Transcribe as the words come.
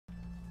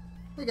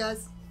Hey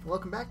guys,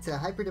 welcome back to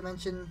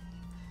Hyperdimension.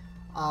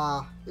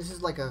 This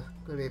is like gonna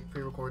be a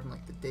pre-recording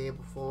like the day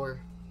before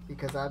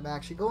because I'm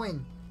actually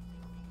going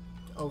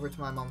over to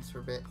my mom's for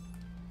a bit.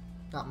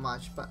 Not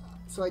much, but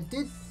so I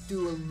did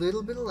do a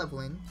little bit of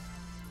leveling.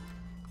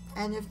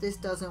 And if this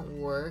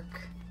doesn't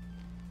work,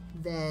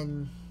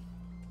 then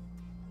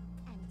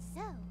And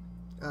so,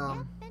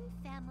 Nep and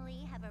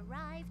family have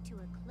arrived to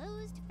a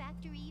closed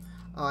factory.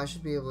 oh, I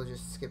should be able to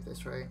just skip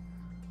this, right?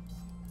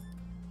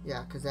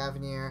 Yeah, because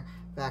Avinir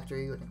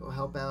factory gonna go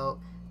help out,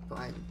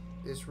 find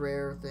this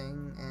rare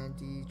thing, and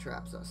he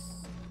traps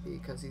us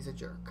because he's a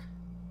jerk.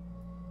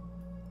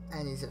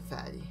 And he's a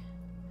fatty.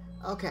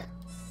 Okay.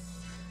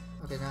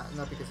 Okay,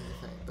 not because he's a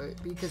fatty,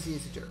 but because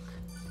he's a jerk.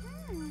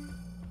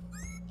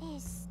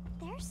 Is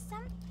there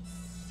some...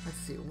 Let's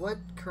see, what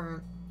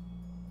current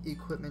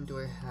equipment do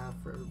I have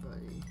for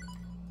everybody?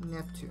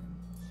 Neptune.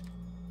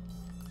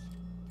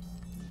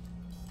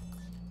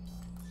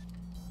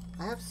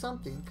 I have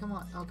something, come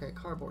on. Okay,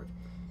 cardboard.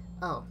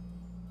 Oh.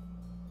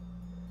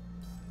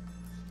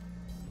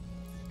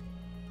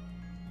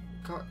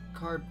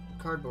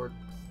 Cardboard.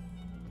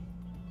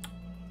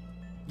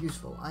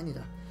 Useful. I need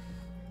to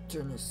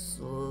turn this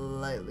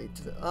slightly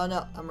to the... Oh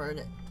no, I'm running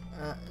it.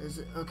 Is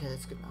it... Okay,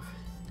 it's good enough.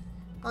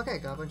 Okay,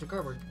 got a bunch of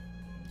cardboard.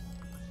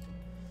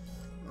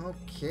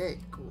 Okay,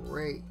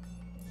 great.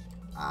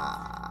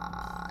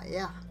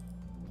 Yeah.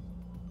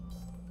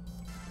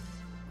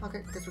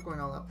 Okay, guess we're going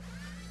all out.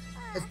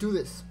 Let's do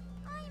this.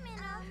 I'm in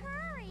a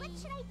hurry. What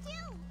should I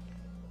do?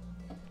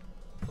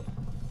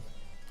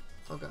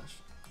 Oh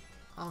gosh.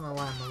 I don't know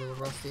why I'm a little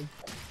rusty.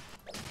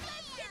 Let's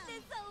get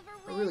this over I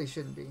with. really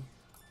shouldn't be.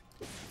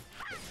 Okay,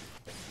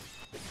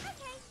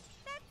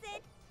 that's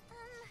it.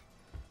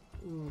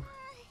 Ooh.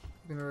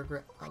 You're gonna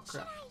regret. Oh What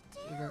crap.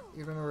 should I do?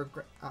 You're gonna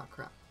regret. Oh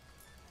crap.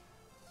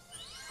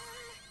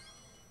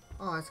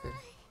 Oh, that's good.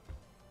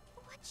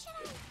 What should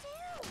I do?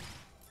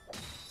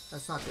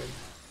 That's not good.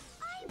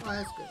 Oh,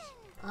 that's good.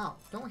 Oh,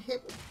 don't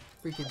hit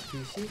freaking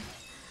Kishi.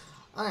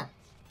 Okay,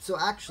 so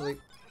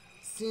actually,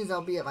 seeing as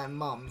I'll be at my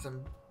mom's,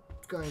 I'm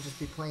going to just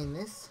be playing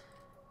this.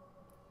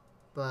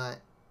 But,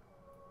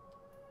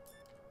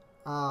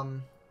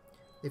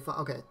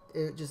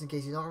 just in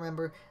case you don't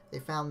remember, they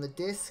found the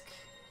disc.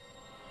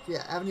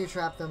 Yeah, Avenir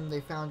trapped them.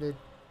 They found a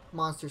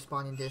monster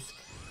spawning disc.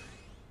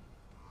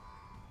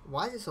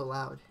 Why is it so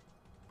loud?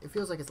 It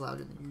feels like it's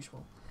louder than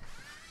usual.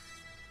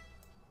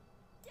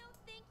 Don't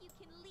think you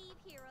can leave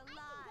here alive. I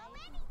can go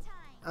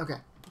anytime.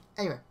 Okay.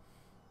 Anyway.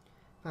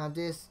 Found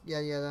this.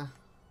 Yada yada.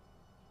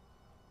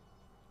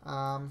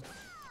 Now,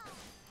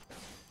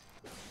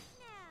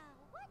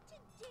 what to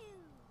do?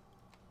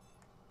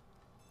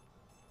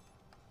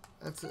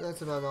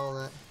 That's about all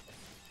that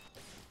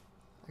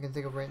I can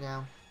think of right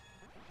now.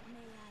 May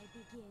I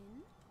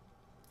begin?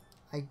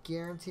 I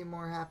guarantee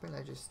more happen.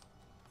 I just...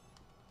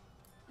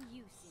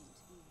 You seem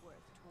to be worth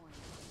toying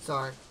with.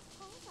 Sorry.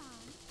 Hold on.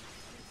 There's still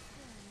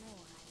more I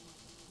want to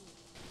do.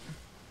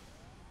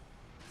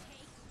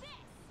 Take this!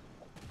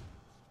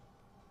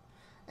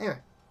 Anyway.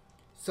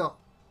 So,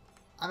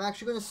 I'm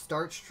actually going to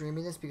start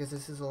streaming this because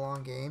this is a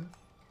long game.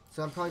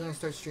 So I'm probably going to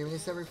start streaming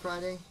this every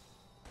Friday.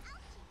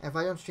 And if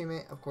I don't stream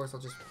it, of course, I'll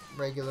just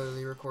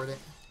regularly record it.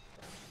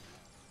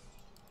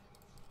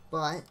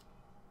 But...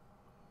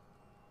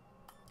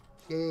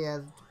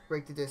 Yeah,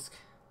 break the disc.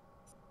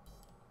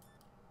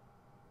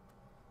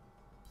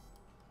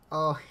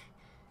 Oh.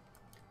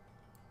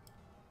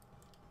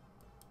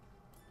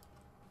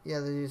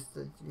 Yeah, they're just,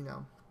 you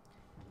know,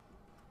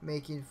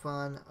 making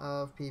fun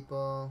of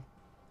people.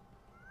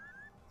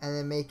 And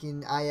then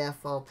making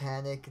IF all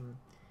panic and,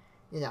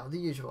 you know, the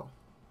usual.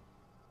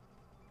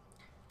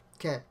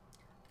 Okay.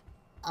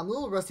 I'm a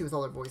little rusty with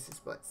all their voices,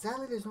 but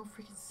sadly there's no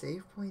freaking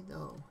save point,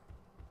 though.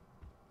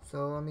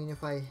 So, I mean,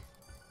 if I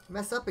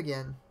mess up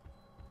again,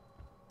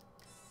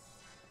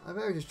 I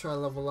better just try to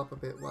level up a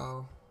bit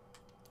while...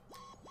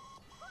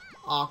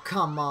 Oh,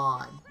 come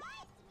on!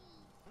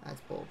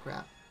 That's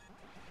bullcrap.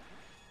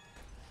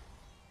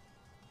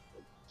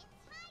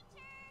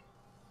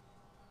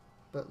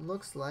 But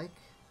looks like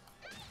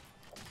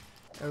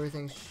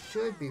everything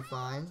should be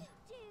fine.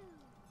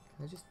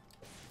 Can I just...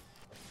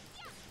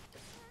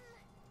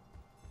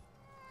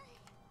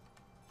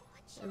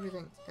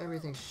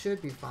 Everything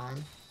should be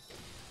fine.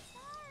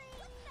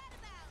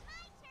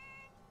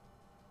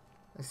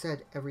 I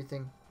said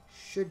everything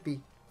should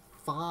be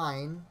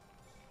fine.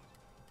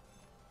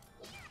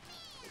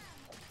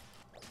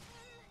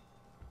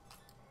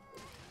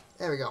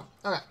 There we go.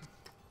 Okay.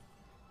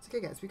 It's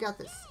okay, guys. We got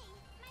this.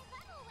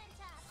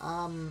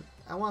 I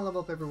want to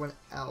level up everyone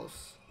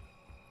else.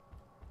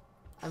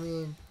 I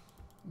mean,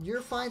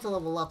 you're fine to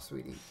level up,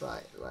 sweetie,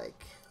 but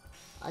like,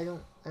 I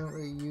don't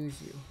really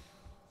use you.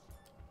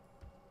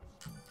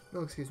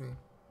 No, excuse me.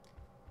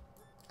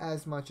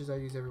 As much as I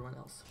use everyone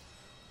else.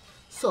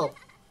 So,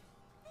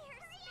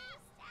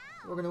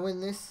 we're gonna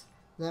win this.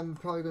 Then I'm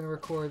probably gonna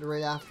record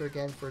right after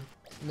again for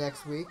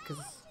next week,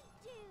 because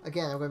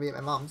again, I'm gonna be at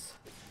my mom's.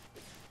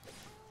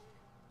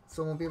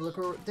 So I won't be able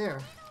to record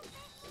there.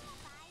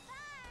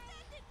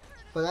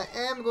 But I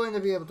am going to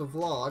be able to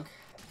vlog.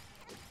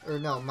 Or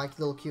no, my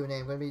little Q&A.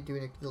 I'm going to be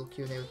doing a little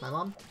Q&A with my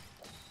mom.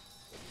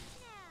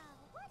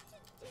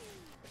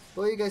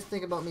 What do you guys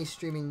think about me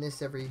streaming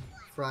this every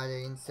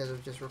Friday instead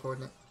of just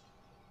recording it?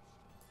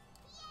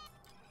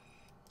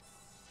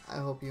 I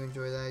hope you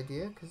enjoy that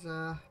idea, because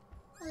I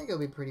think it'll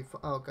be pretty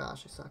fun. Oh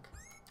gosh, I suck.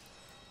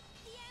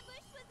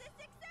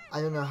 I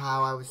don't know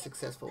how I was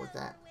successful with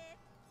that.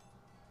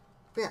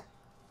 But yeah,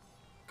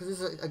 because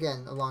this is,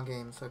 again, a long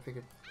game, so I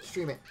figured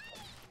stream it.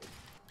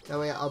 That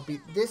way I'll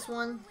beat this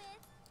one.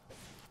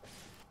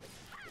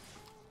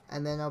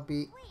 And then I'll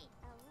beat...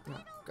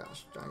 Oh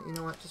gosh, darn it. You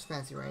know what? Just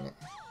fancy rain it.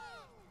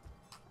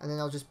 And then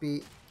I'll just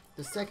beat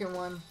the second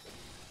one.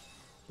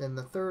 Then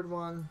the third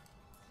one.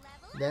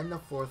 Then the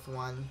fourth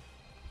one.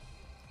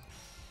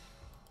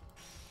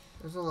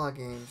 There's a lot of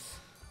games.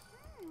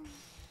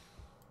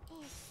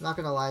 Not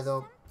gonna lie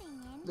though,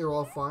 they're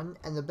all fun.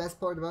 And the best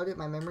part about it,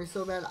 my memory's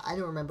so bad, I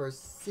don't remember a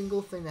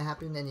single thing that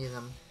happened in any of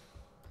them.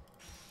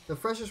 The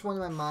freshest one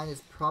in my mind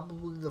is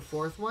probably the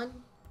fourth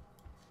one.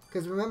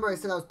 Because remember I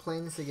said I was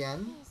playing this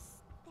again?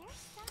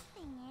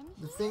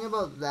 The thing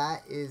about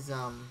that is,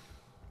 I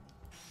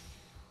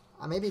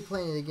may be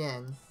playing it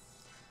again.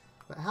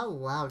 But how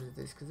loud is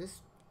this? Because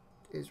this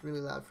is really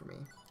loud for me.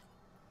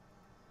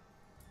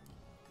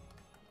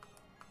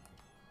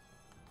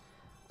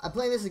 I'm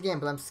playing this again,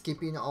 but I'm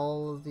skipping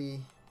all of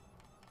the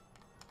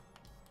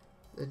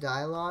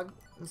dialogue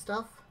and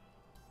stuff.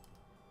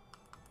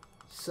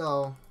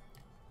 So,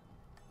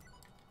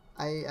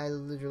 I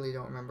literally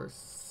don't remember a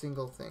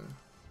single thing.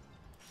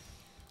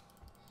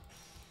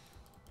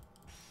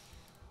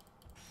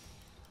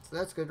 So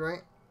that's good,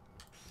 right?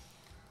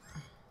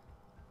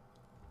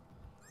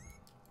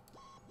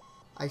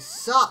 I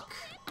suck!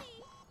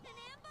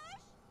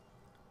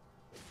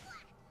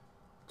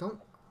 Don't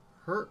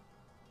hurt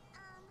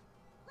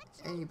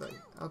anybody.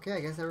 Okay, I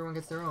guess everyone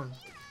gets their own.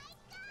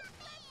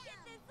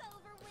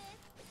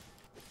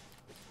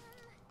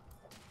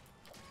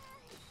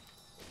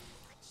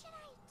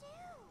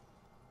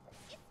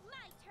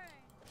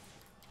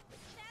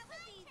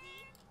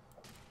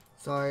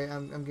 Sorry,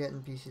 I'm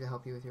getting PC to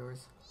help you with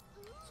yours.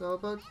 So,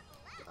 but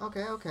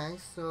okay.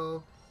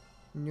 So,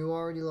 New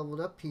already leveled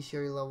up, PC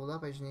already leveled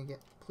up. I just need to get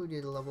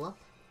Plutia to level up,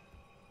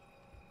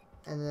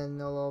 and then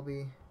they'll all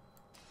be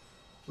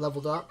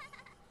leveled up,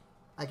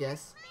 I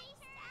guess.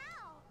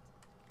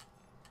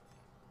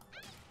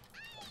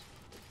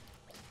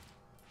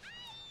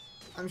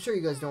 I'm sure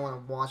you guys don't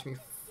want to watch me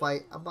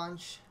fight a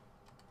bunch.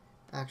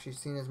 Actually,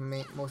 seeing as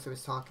most of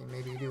us talking,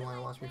 maybe you do want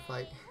to watch me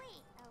fight.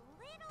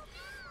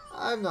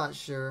 I'm not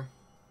sure.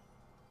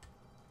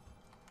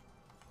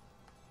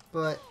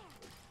 But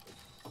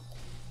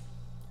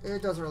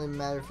it doesn't really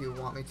matter if you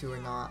want me to or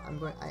not.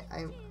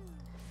 I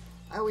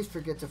always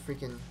forget to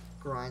freaking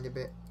grind a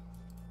bit.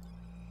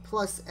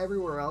 Plus,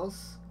 everywhere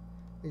else,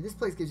 this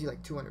place gives you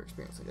like 200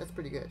 experience. Like, that's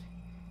pretty good.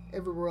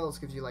 Everywhere else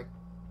gives you like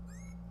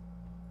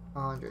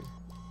 100.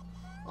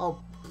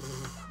 Oh,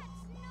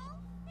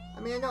 I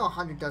mean, I know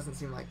 100 doesn't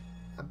seem like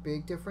a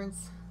big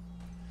difference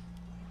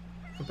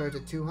compared to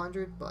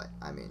 200, but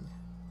I mean,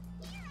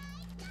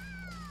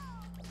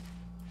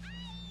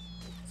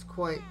 it's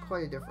quite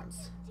a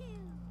difference.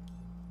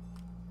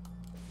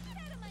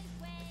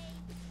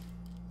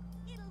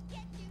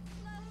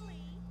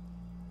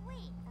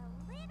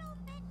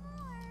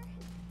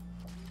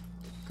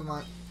 Come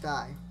on,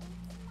 die.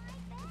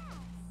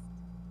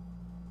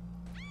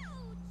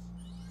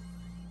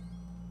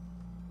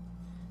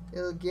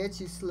 It'll get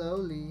you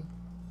slowly.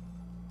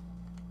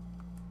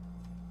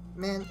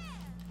 Man,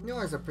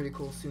 Nora's a pretty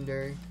cool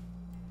tsundere.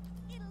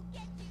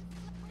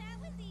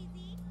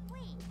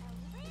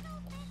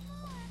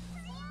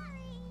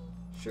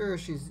 Sure,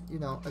 she's, you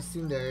know, a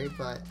tsundere,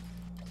 but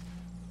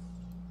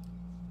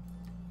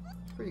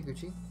pretty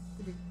Gucci.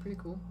 Pretty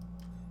cool.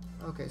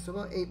 Okay, so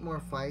about 8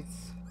 more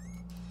fights.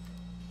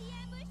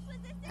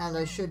 And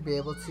I should be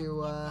able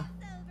to,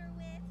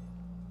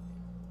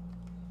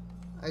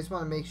 I just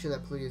want to make sure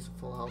that Plutia's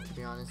full health, to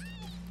be honest.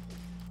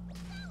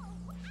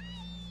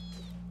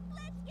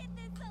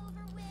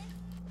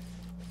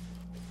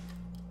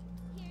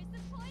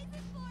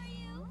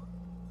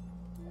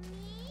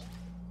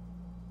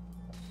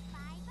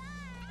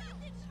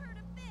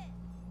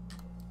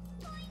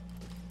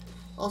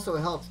 Also,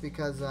 it helps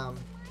because,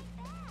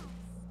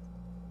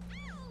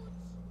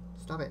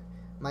 stop it.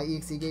 My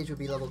EXE gauge would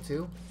be level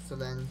 2, so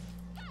then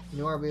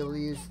Nora will be able to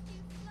use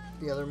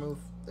the other move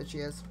that she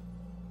has.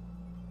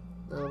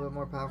 A little bit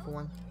more powerful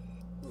one.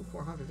 Ooh,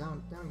 400. That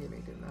would give me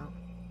a good amount.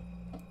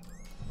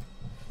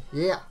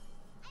 Yeah.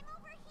 I'm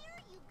over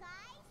here, you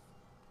guys.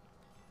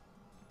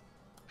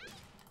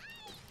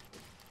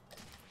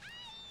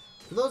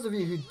 For those of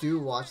you who do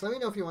watch, let me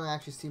know if you want to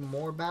actually see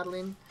more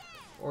battling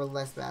or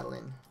less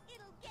battling.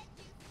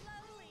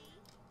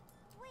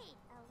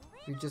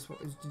 If you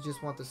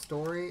just want the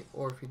story,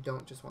 or if you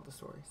don't just want the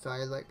story. So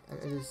I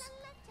just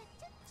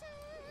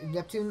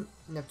Neptune,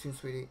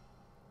 sweetie.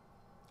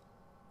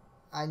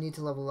 I need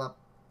to level up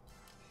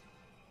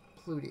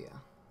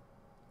Plutia.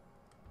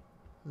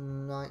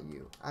 Not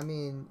you. I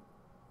mean,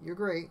 You're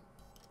great.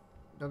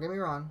 Don't get me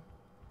wrong.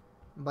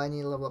 But I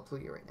need to level up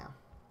Pluto right now.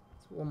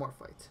 So one more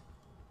fight.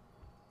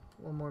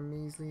 One more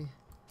measly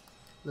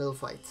little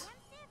fight.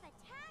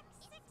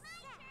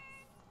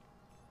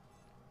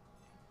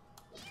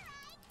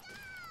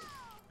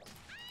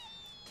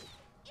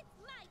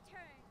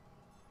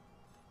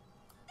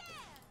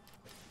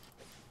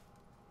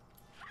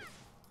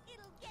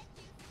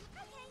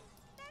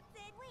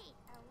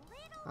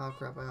 Oh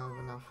crap, I don't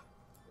have enough.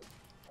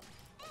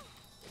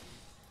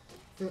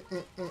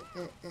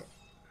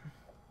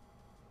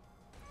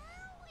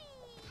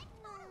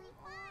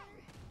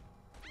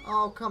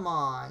 Oh, come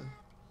on.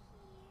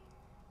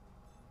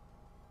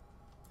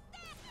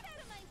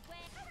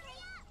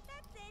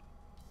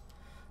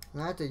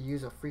 I have to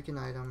use a freaking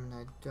item, and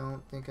I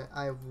don't think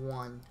I have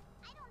one.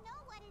 I don't know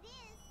what it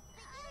is,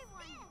 but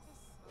everyone needs to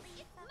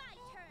sleep. It's my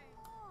turn.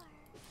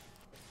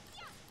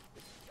 Yeah.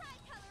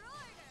 Tricolor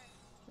order.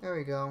 There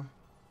we go.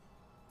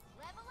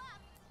 Level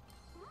up.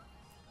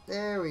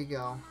 There we go.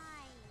 My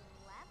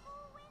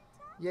level went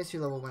up? Yes,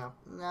 your level went up.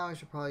 Now I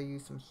should probably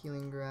use some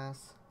healing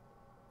grass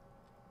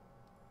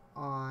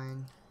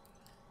on...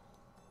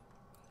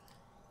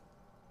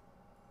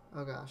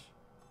 Oh gosh.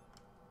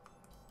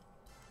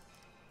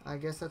 I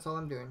guess that's all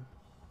I'm doing.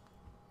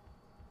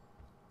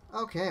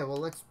 Okay, well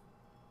let's...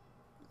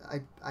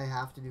 I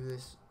have to do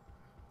this.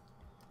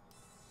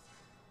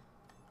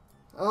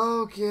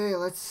 Okay,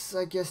 let's,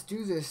 I guess,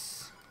 do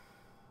this.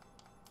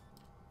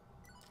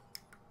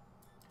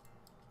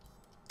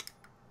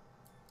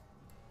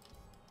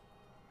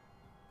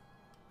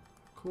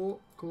 Cool,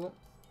 cool,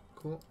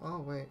 cool. Oh,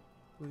 wait.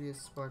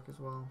 Ludia's Spark as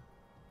well.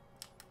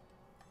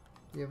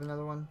 Do you have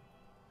another one?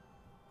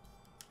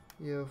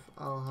 You have,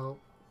 I'll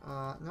help.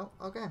 No?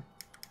 Okay.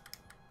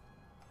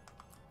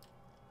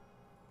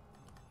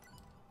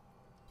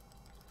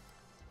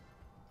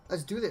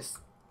 Let's do this.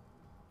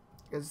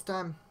 It's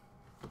time.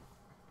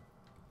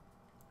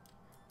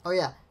 Oh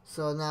yeah,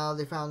 so now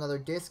they found another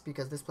disc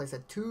because this place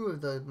had 2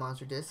 of the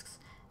monster discs.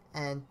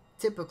 And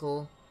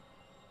typical,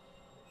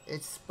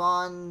 it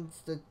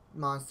spawns the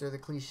monster, the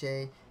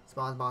cliche,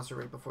 spawns monster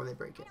right before they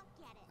break it.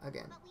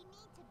 Again. But we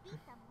need to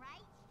beat them,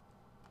 right?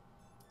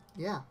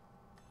 Yeah.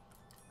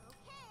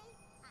 Okay,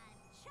 I'm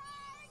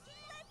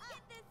charging. Let's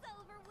get this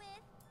over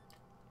with.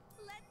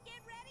 Let's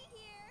get ready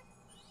here.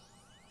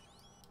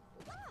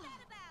 What's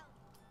that about?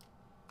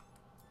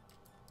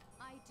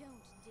 I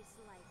don't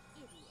dislike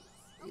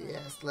idiots.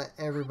 Yes, let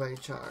everybody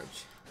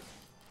charge.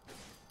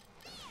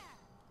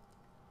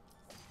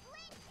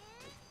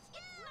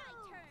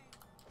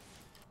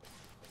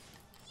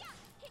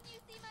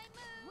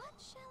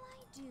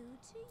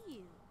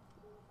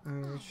 I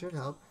mean, it should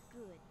help.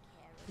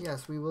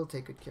 Yes, we will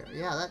take good care.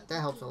 Yeah, that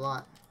helps a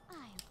lot.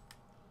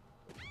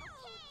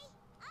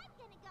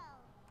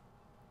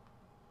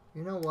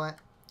 You know what?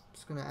 I'm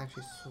just gonna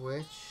actually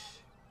switch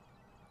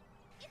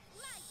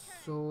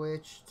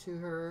to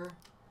her,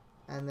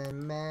 and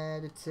then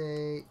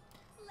meditate,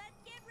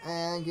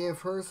 and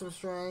give her some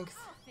strength,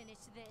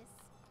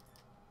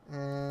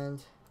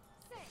 and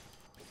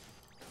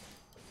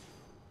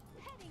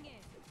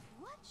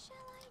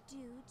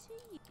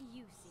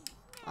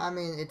I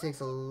mean, it takes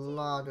a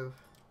lot of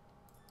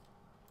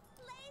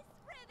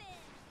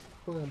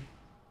boom,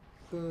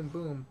 boom,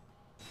 boom,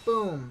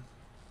 boom.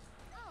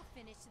 I'll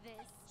finish this.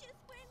 Just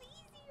went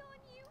easy on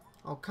you.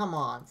 Oh, come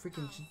on.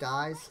 Freaking she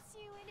dies.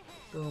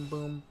 Boom,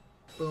 boom,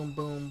 boom,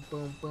 boom,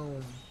 boom,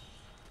 boom.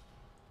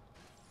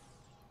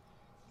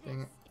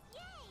 Dang it.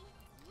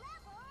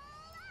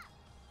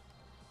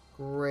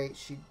 Great,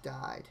 she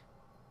died.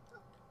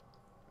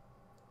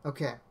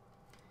 Okay.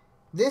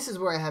 This is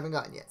where I haven't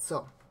gotten yet,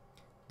 so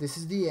this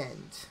is the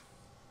end.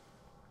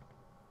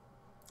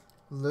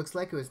 Looks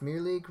like it was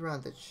merely a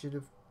grunt that should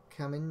have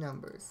come in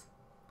numbers.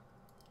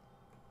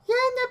 Yeah,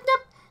 Nep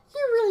Nep,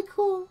 you're really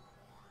cool.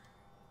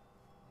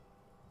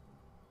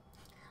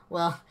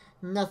 Well,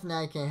 nothing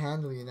I can't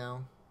handle, you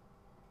know.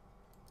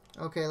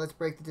 Okay, let's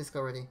break the disc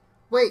already.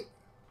 Wait!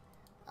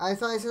 I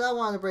thought I said I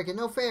wanted to break it.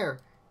 No fair!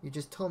 You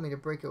just told me to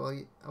break it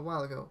a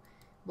while ago.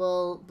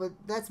 Well, but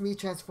that's me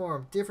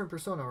transformed. Different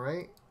persona,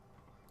 right?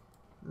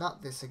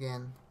 Not this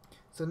again.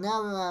 So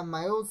now that I'm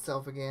my old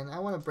self again, I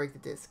want to break the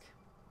disc.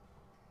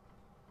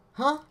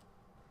 Huh?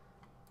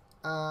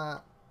 I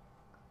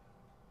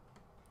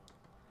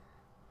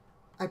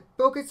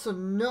broke it, so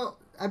no...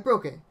 I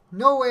broke it.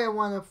 No way I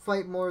want to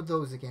fight more of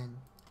those again.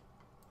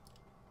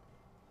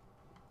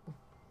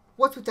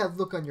 What's with that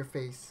look on your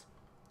face?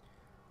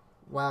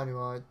 Wow,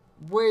 Noir.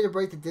 Way to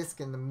break the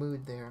disc in the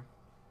mood there.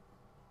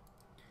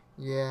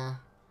 Yeah.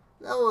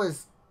 That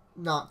was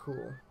not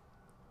cool.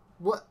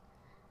 What?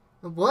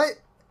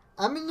 What?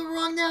 I'm in the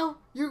wrong now?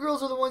 You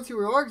girls are the ones who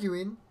were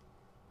arguing.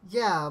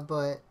 Yeah,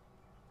 but...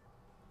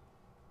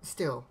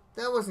 Still,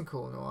 that wasn't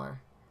cool,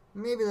 Noir.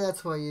 Maybe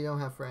that's why you don't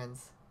have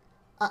friends.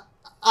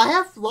 I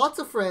have lots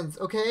of friends,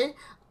 okay?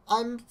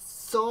 I'm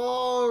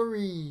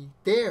sorry.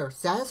 There,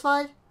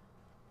 satisfied?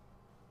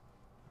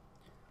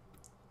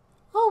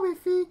 Oh,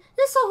 Wiffy,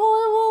 you're so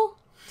horrible.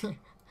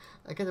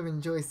 I kind of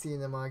enjoy seeing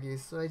them argue,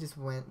 so I just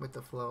went with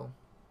the flow.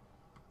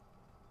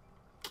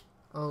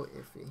 Oh,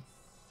 iffy.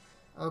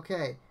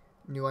 Okay.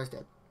 Noir's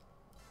dead.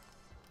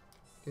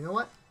 You know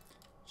what?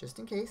 Just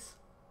in case.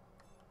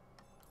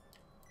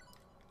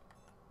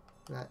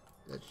 That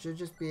should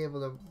just be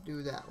able to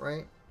do that,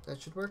 right?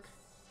 That should work.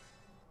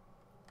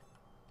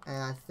 And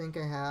I think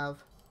I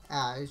have...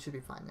 Ah, it should be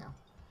fine now.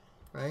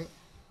 Right?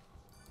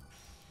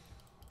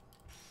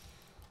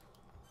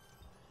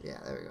 Yeah,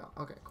 there we go.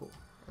 Okay, cool.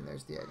 And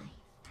there's the item.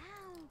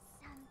 Found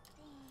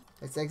something.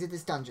 Let's exit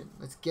this dungeon.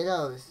 Let's get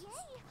out of this. Yay,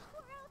 we're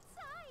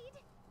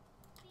outside.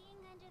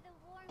 Being under the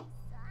warm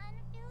sun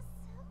feels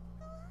so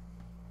good.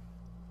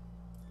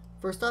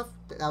 First off,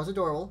 that was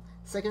adorable.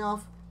 Second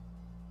off,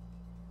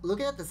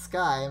 looking at the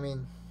sky, I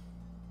mean...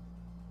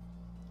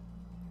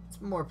 It's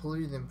more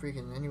polluted than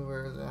freaking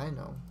anywhere that I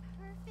know.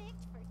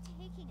 Perfect for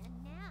taking a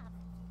nap.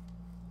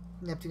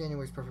 Neptune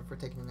anywhere is perfect for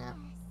taking a nap.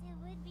 Yes, it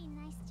would be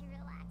nice to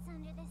relax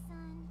under the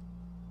sun.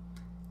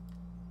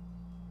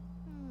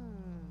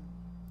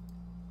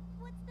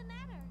 What's the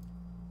matter?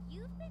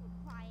 You've been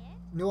quiet.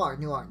 Noir,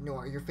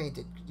 you're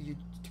fainted. You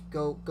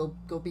go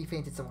be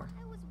fainted somewhere.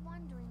 I was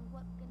wondering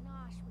what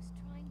Ganache was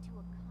trying to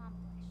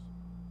accomplish.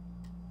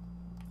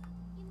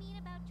 You mean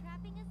about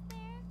trapping us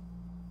there?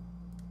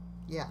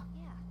 Yeah.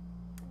 Yeah.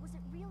 Was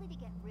it really to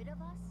get rid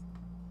of us?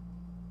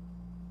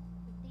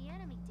 With the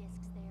enemy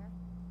discs there,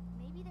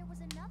 maybe there was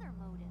another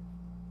motive.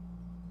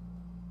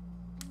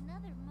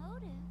 Another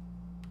motive?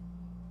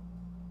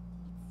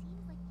 It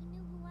seems like he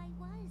knew who I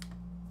was,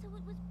 so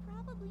it was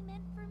probably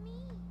meant for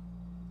me.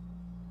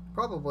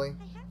 Probably.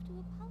 I have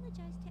to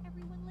apologize to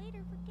everyone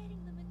later for getting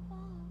them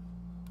involved.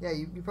 Yeah,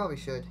 you probably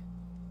should.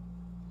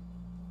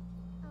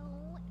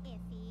 Oh,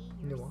 Iffy,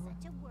 you're Noir.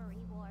 such a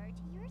worrywart.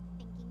 You're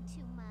thinking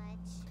too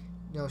much.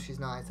 No, she's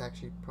not. It's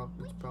actually We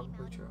probably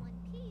came out true. in one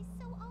piece,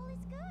 so all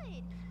is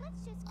good.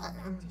 Let's just go I-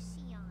 back to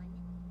Xion.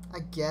 I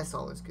guess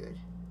all is good.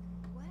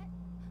 What?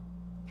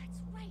 That's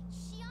right,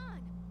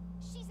 Xion.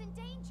 She's in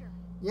danger.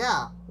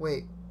 Yeah.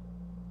 Wait.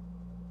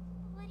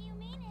 What do you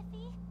mean,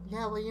 Iffy?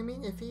 Yeah. What do you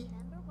mean, iffy?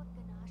 Remember what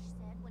Ganache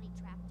said when he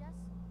trapped us?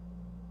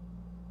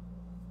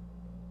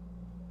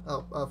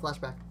 Oh,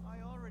 flashback.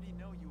 I already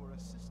know you are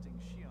assisting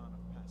Xion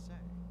of Passé.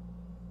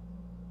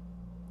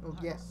 Oh,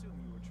 I yeah. assume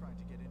you were trying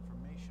to get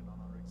information on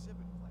our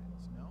exhibit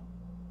plans, no?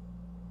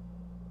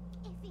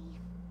 Iffy,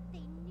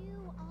 they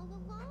knew all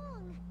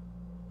along.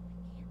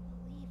 I can't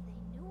believe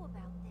they knew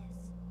about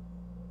this.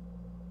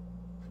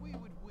 We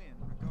would win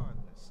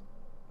regardless,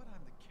 but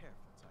I'm the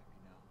careful type,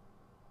 you know.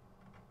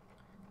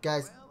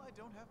 Guys, Well, I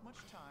don't have much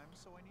time,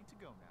 so I need to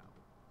go now.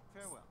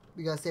 Farewell.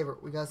 we gotta save her.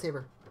 We gotta save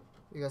her.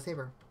 We gotta save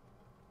her.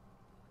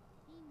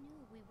 He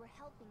knew we were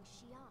helping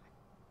Xion.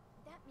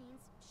 That means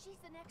she's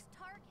the next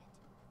target.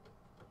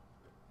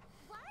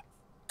 What?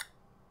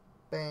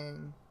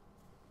 Bang.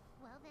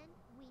 Well then,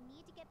 we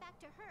need to get back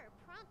to her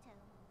pronto.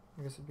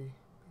 I guess it'd be.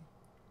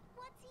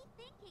 What's he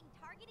thinking?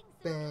 Targeting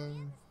Bang.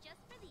 civilians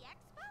just for the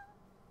expo?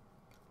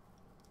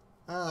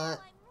 Uh.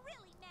 I'm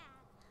really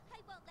mad. I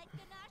won't let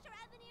Ganache or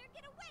Avinir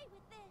get away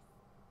with this.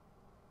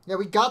 Yeah,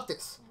 we got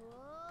this. Whoa,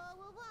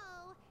 whoa,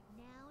 whoa.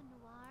 Now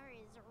Noir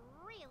is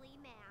really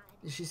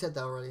mad. She said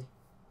that already.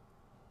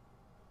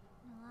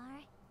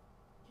 Noir,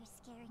 you're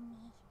scaring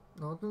me.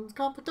 No, don't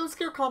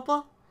scare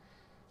Compa.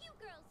 You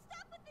girls,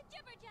 stop with the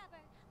jibber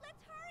jabber.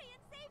 Let's hurry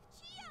and save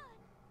Xion.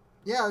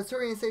 Yeah, let's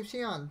hurry and save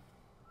Xion.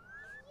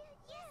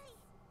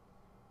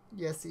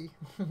 Yes. Yesy.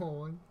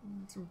 Oh,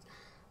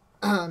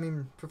 I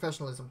mean,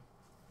 professionalism.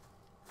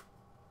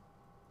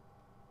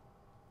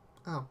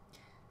 Oh.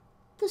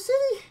 The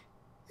city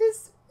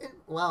is...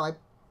 Wow,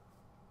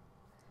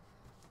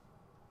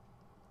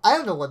 I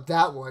don't know what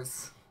that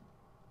was.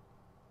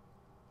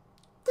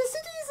 The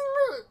city is in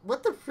ruin.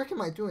 What the frick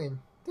am I doing?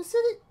 The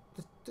city...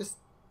 Just...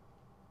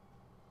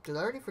 Did I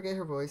already forget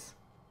her voice?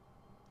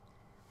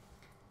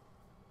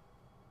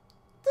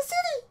 The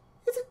city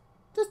is...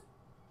 Just...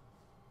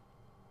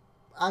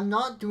 I'm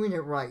not doing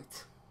it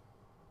right.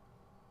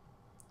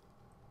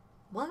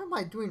 What am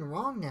I doing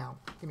wrong now?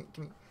 Give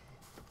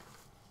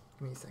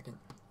me a second.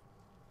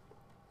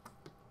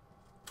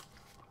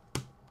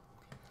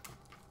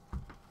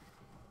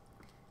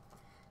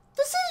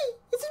 The city!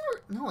 It's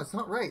in... No, it's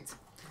not right.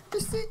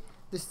 The city...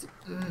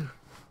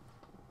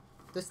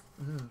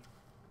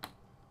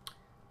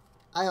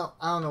 I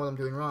don't know what I'm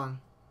doing wrong.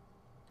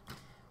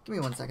 Give me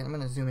 1 second. I'm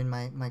gonna zoom in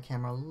my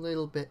camera a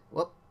little bit.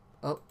 Whoop.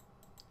 Oh.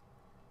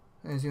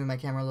 I'm gonna zoom in my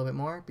camera a little bit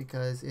more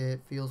because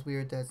it feels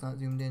weird that it's not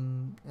zoomed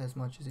in as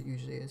much as it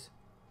usually is.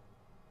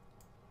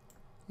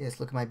 Yes,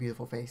 look at my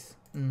beautiful face.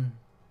 Okay.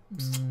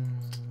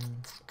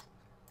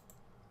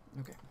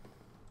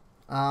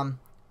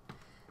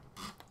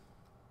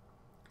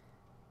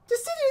 The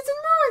city is in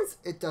ruins!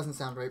 It doesn't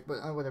sound right,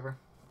 but whatever.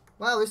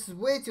 Wow, this is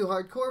way too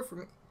hardcore for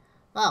me.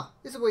 Wow,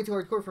 this is way too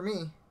hardcore for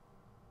me.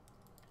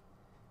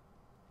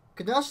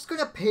 Ganache is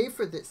gonna pay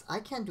for this. I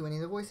can't do any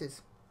of the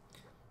voices.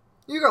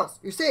 You girls,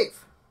 you're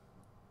safe.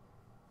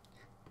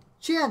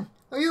 Xian,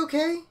 are you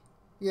okay?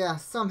 Yeah,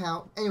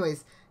 somehow.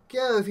 Anyways,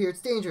 get out of here.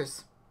 It's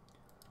dangerous.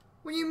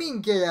 What do you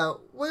mean, get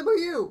out? What about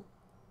you?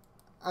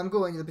 I'm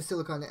going to the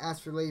Basilicon to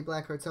ask for Lady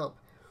Blackheart's help.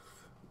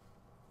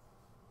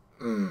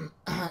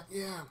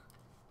 Yeah.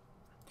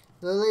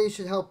 The lady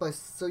should help us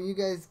so you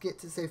guys get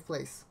to a safe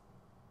place.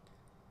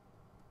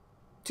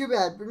 Too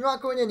bad, we're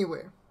not going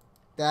anywhere.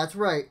 That's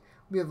right.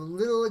 We have a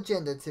little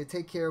agenda to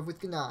take care of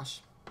with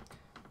Ganache.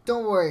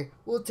 Don't worry,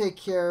 we'll take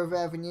care of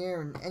Avinir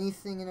and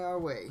anything in our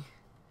way.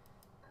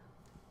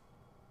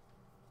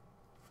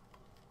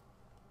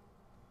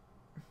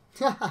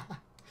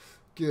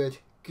 Good,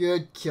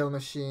 good, kill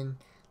machine.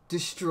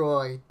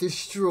 Destroy,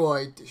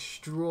 destroy,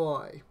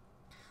 destroy.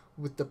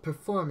 With the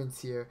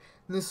performance here,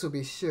 this will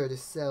be sure to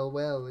sell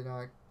well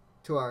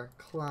to our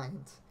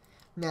client.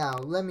 Now,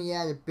 let me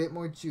add a bit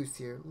more juice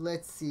here.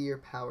 Let's see your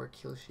power,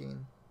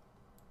 Killsheen.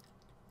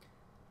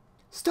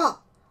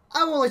 Stop!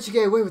 I won't let you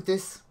get away with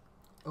this.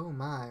 Oh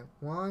my.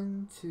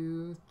 1,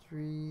 2,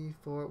 3,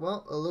 4.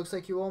 Well, it looks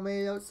like you all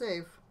made it out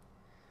safe.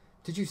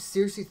 Did you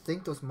seriously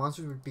think those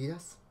monsters would beat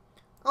us?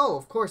 Oh,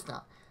 of course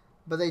not.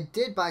 But they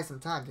did buy some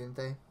time, didn't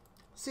they?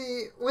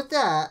 See, with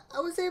that,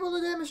 I was able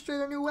to demonstrate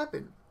a new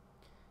weapon.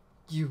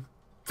 You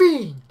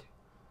fiend!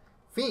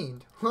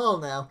 Fiend? Well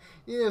now,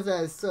 even if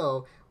that is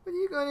so, what are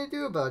you going to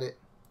do about it?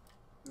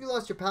 You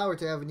lost your power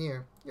to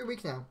Avinir. You're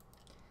weak now.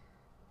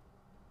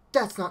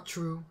 That's not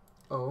true.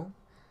 Oh?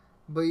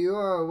 But you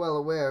are well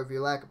aware of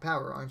your lack of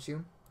power, aren't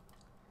you?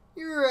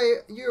 You're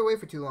away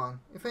for too long.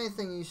 If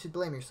anything, you should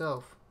blame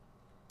yourself.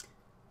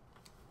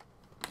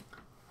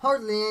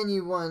 Hardly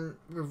anyone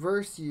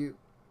reverses you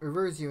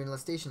in the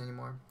station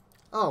anymore.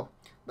 Oh,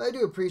 but I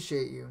do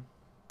appreciate you.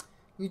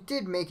 You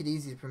did make it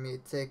easy for me to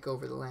take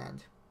over the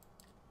land.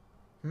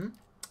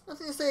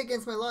 Nothing to say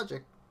against my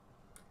logic.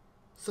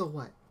 So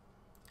what?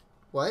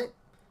 What?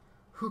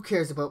 Who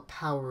cares about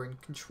power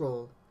and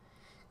control?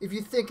 If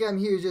you think I'm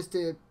here just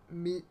to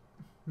meet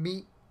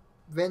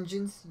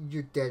vengeance,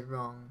 you're dead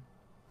wrong.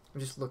 I'm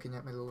just looking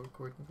at my little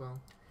recording as well.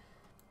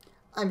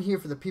 I'm here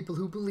for the people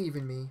who believe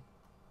in me.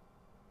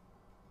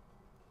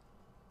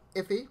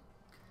 Iffy,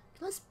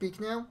 can I speak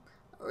now?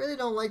 I really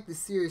don't like the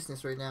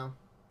seriousness right now.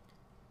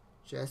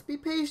 Just be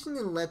patient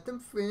and let them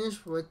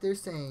finish what they're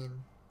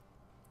saying.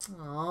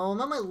 Oh,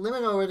 I'm at my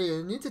limit already.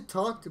 I need to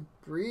talk to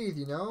breathe,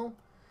 you know?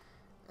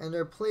 And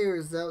our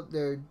players out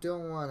there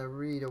don't want to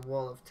read a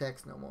wall of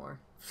text no more.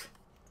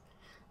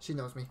 She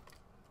knows me.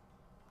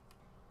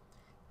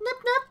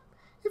 Nip nip!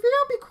 If you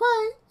don't be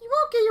quiet, you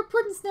won't get your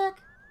pudding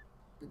snack.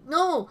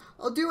 No!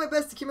 I'll do my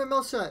best to keep my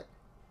mouth shut.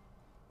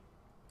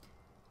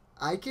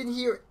 I can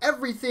hear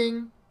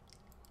everything.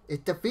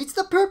 It defeats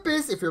the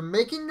purpose if you're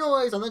making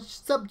noise on the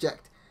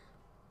subject.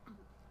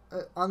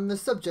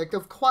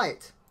 Of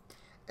quiet.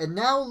 And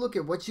now look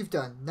at what you've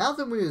done. Now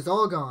the mood is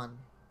all gone.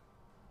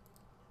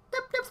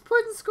 Nip Nip's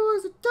pudding score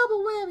is a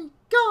double whammy.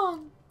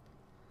 Gone.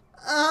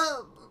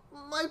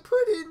 My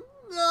pudding.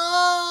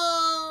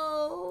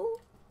 No.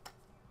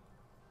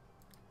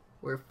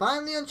 We're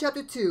finally on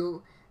chapter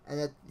 2 and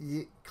at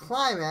the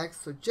climax,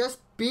 so just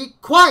be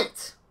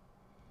quiet.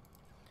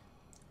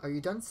 Are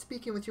you done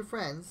speaking with your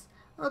friends?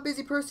 I'm a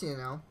busy person, you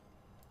know.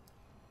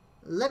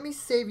 Let me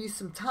save you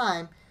some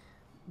time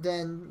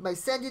then by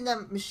sending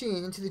that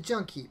machine into the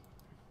junk heap.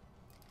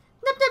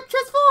 Nip Nip,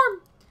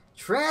 transform!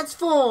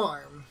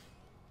 Transform!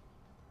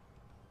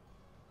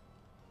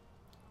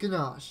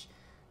 Ganache,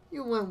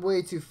 you went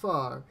way too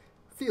far.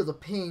 Feel the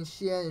pain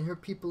she and her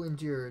people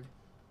endured.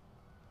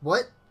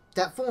 What?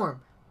 That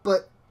form?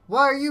 But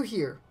why are you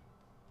here?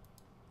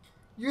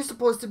 You're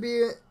supposed to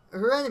be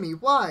her enemy.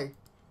 Why?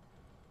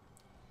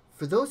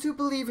 For those who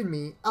believe in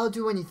me, I'll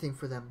do anything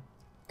for them.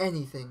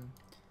 Anything.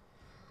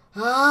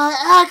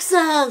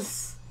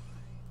 Access!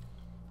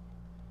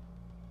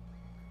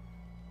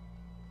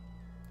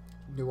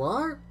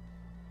 Noir?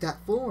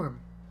 That form.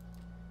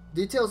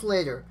 Details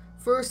later.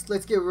 First,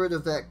 let's get rid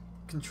of that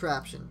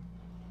contraption.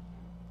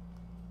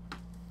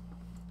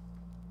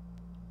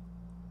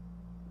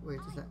 Wait,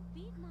 is that...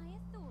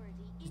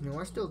 Is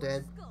Noir still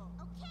dead?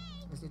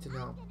 I just need to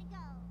know.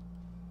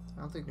 I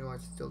don't think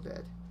Noir's still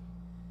dead.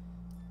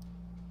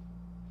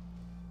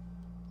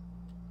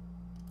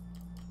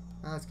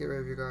 Now let's get rid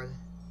of your guard.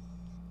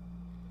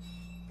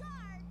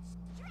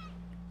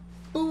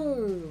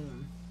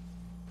 Boom!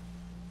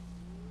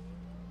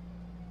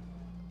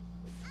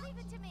 Leave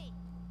it to me.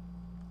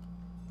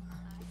 I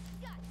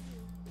got you.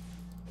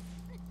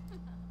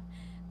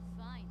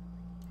 Finally.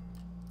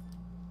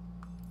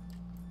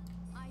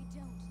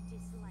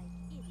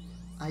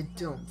 I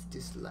don't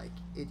dislike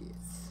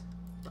idiots.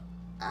 But,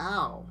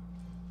 ow!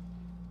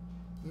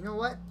 You know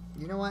what?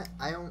 You know what?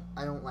 I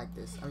don't like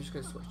this. I'm just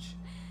gonna switch.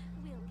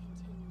 We'll continue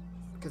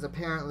this. Because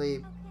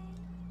apparently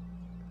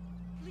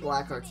Okay.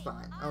 Blackheart's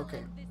fine. I'll Okay.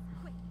 end this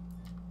quick.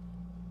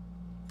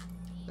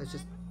 Let's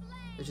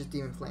just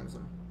demon flames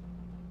him.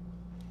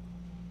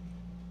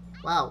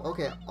 Wow,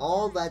 okay,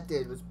 all that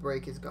did was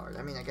break his guard.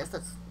 I mean, I guess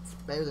that's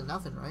better than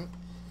nothing, right?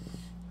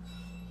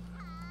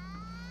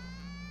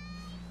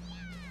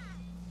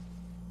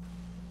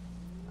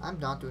 I'm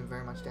not doing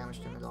very much damage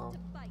to him at all.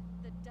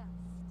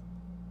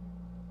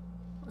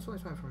 That's only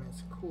 24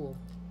 minutes. Cool.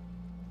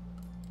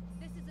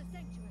 This is a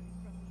sanctuary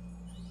from me.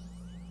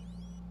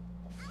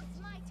 It's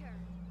my turn.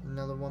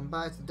 Another one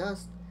bites the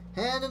dust.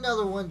 And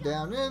another one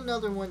down, and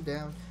another one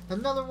down.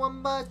 Another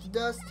one bites the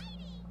dust.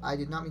 I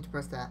did not mean to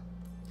press that.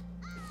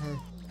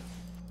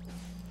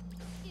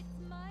 It's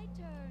my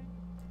turn.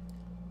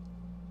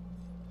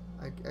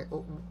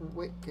 Oh,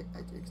 wait,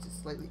 it's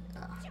just slightly. It's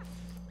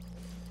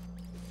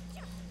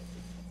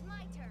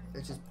my turn.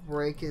 Let's just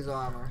break his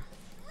armor.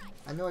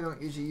 I know I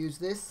don't usually use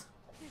this.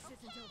 This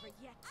isn't over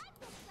yet. I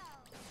think so.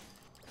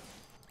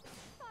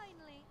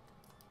 Finally.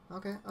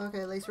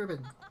 Okay, lace ribbon.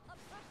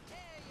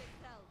 Prepare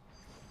yourself.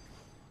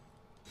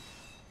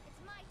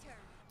 It's my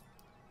turn.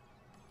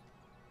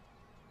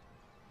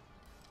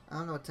 I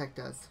don't know what tech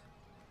does.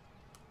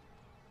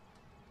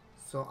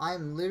 So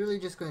I'm literally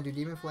just going to do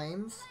Demon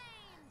Flames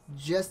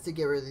just to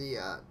get rid of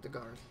the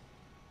guard.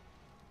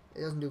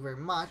 It doesn't do very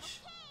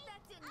much. That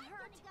didn't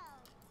hurt.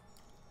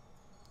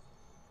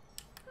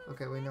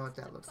 Okay, we know what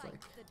that looks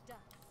like. The dust.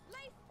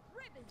 Lace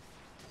ribbon.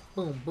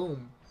 Boom,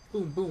 boom,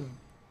 boom, boom,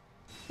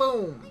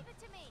 boom. Leave it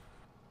to me.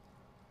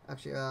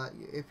 Actually,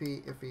 if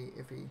he,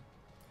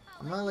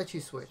 I'm gonna let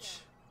you switch.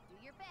 Do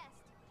your best.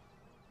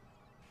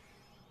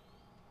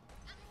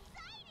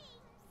 Exciting.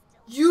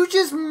 You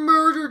just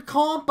murdered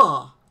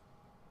Compa!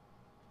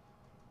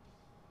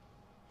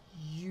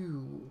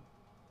 You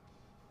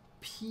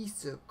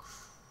piece of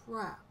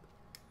crap.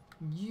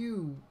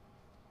 You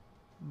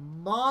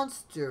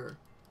monster.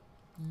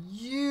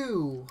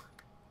 You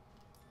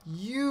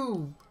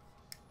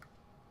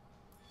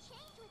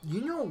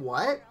know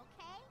what?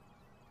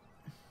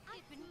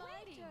 It's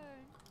my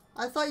turn.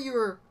 I thought you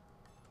were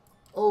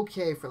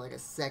okay for like a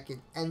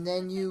second, and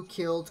then you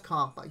killed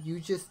Compa.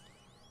 You just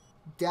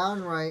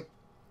downright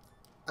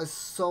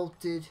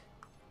assaulted.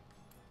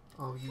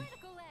 Oh, you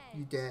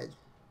dead.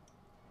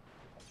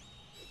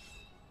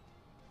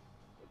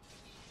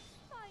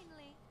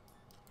 Finally.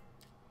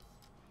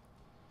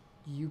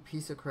 You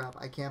piece of crap.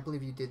 I can't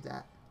believe you did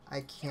that. I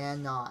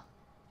cannot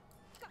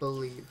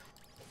believe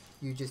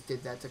you just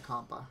did that to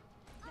Compa.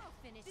 I'll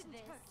finish this.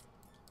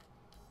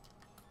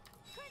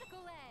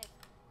 Critical edge.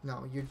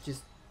 No, you're Next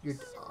to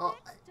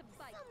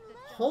bite the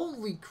dust.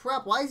 holy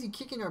crap, why is he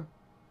kicking her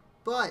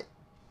butt?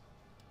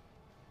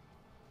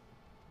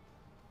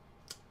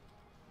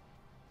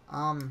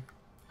 I'll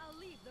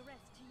leave the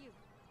rest to you.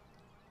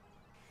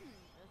 The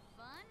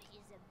fun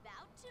is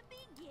about to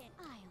begin.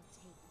 I'll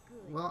take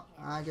good Well,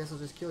 care. I guess I'll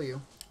just kill you.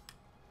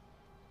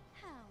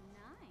 How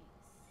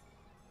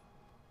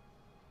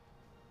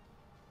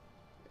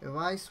nice. If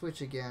I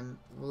switch again,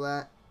 will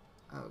that...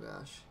 Oh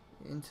gosh.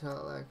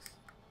 Intellect.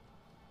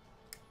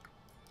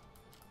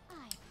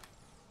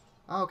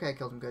 Oh, okay, I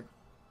killed him, good.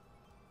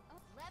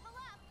 Level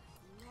up.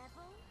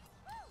 Level.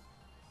 Woo.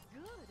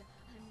 Good.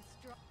 I'm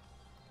strong.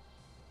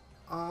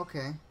 Oh,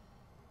 okay.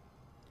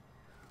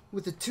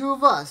 With the two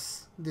of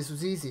us, this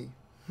was easy.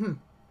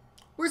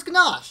 Where's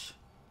Ganache?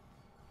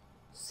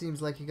 Seems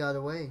like he got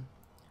away.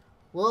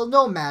 Well,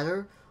 no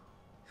matter.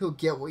 He'll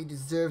get what he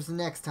deserves the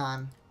next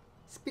time.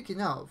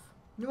 Speaking of,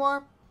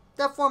 Noir,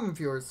 that form of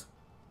yours.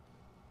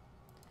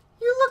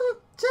 You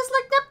look just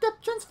like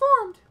Nep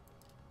transformed.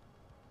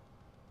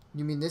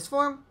 You mean this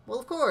form? Well,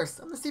 of course.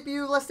 I'm the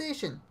CPU of Last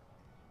Station.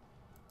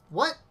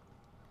 What?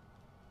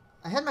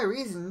 I had my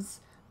reasons,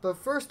 but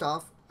first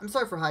off, I'm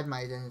sorry for hiding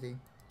my identity.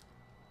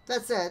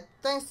 That said,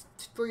 thanks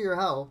for your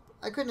help.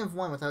 I couldn't have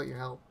won without your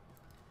help.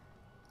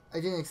 I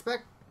didn't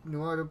expect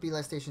Noir to be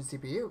Last Station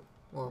CPU.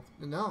 Well,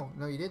 no,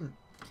 you didn't.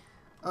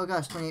 Oh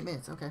gosh, 28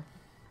 minutes, okay.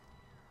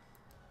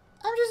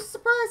 I'm just as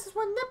surprised as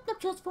when Nep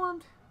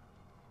transformed.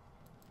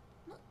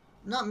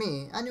 Not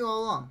me, I knew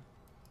all along.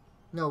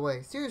 No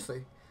way,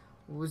 seriously.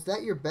 Was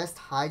that your best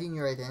hiding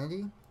your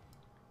identity?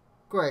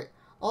 Great.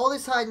 All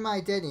this hiding my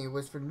identity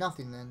was for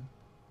nothing then.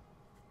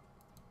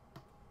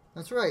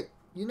 That's right.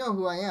 You know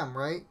who I am,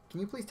 right?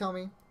 Can you please tell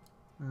me?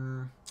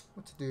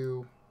 What to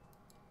do?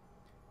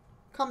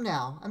 Come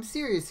now. I'm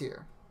serious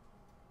here.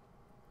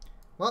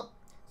 Well,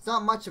 it's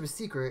not much of a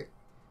secret,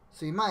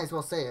 so you might as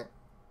well say it.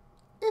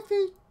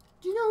 Iffy,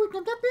 do you know who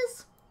Nep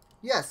is?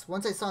 Yes,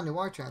 once I saw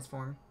Noir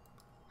transform.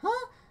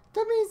 Huh?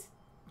 That means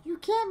you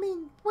can't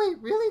mean... Wait,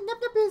 really? Nep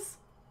is...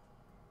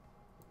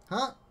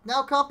 Huh?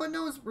 Now Compa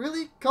knows?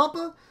 Really?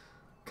 Compa?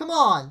 Come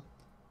on!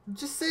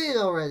 Just say it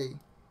already.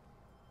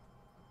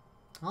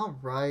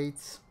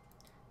 Alright.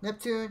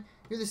 Neptune,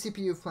 you're the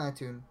CPU of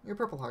Planetoon. You're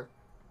Purple Heart.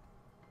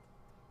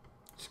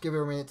 Just give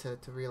her a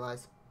minute to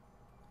realize.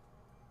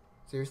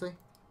 Seriously?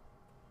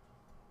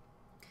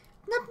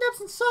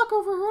 Nep's in shock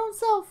over her own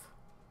self.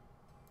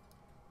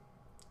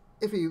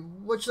 Iffy,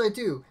 what should I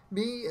do?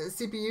 Me,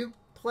 CPU,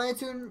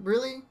 Planetoon,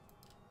 really?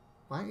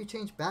 Why don't you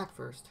change back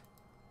first?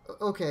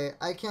 Okay,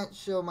 I can't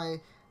show my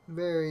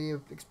variety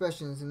of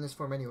expressions in this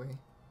form anyway.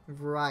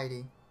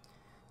 Variety.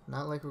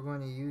 Not like we're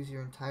going to use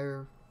your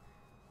entire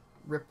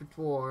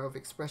repertoire of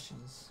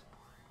expressions.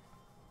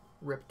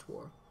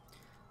 Repertoire.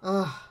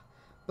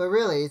 But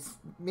really, it's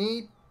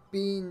me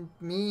being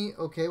me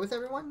okay with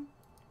everyone?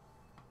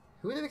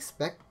 Who would have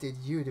expected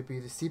you to be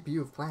the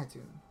CPU of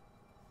Planetoon?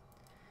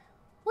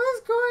 What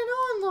is going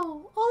on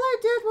though? All I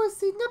did was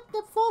see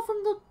Nep fall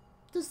from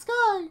the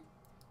sky.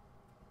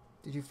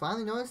 Did you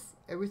finally notice?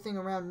 Everything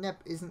around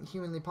Nep isn't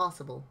humanly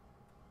possible.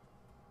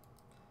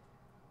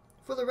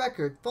 For the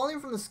record, falling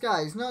from the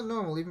sky is not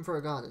normal even for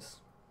a goddess.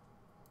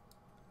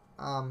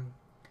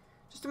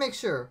 Just to make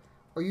sure,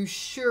 are you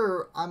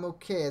sure I'm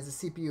okay as a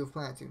CPU of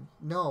Planetoon?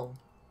 No.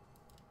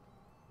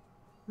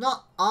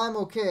 Not I'm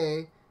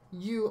okay,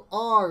 you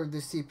are the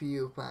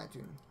CPU of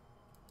Planetoon.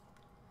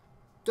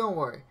 Don't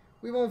worry,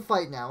 we won't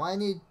fight now. I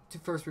need to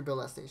first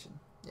rebuild that station.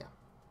 Yeah.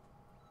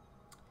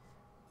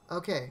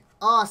 Okay,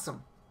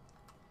 awesome.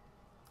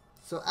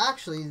 So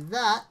actually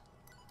that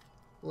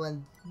will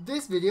end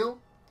this video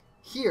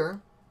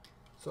here.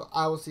 So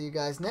I will see you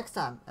guys next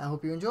time. I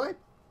hope you enjoyed.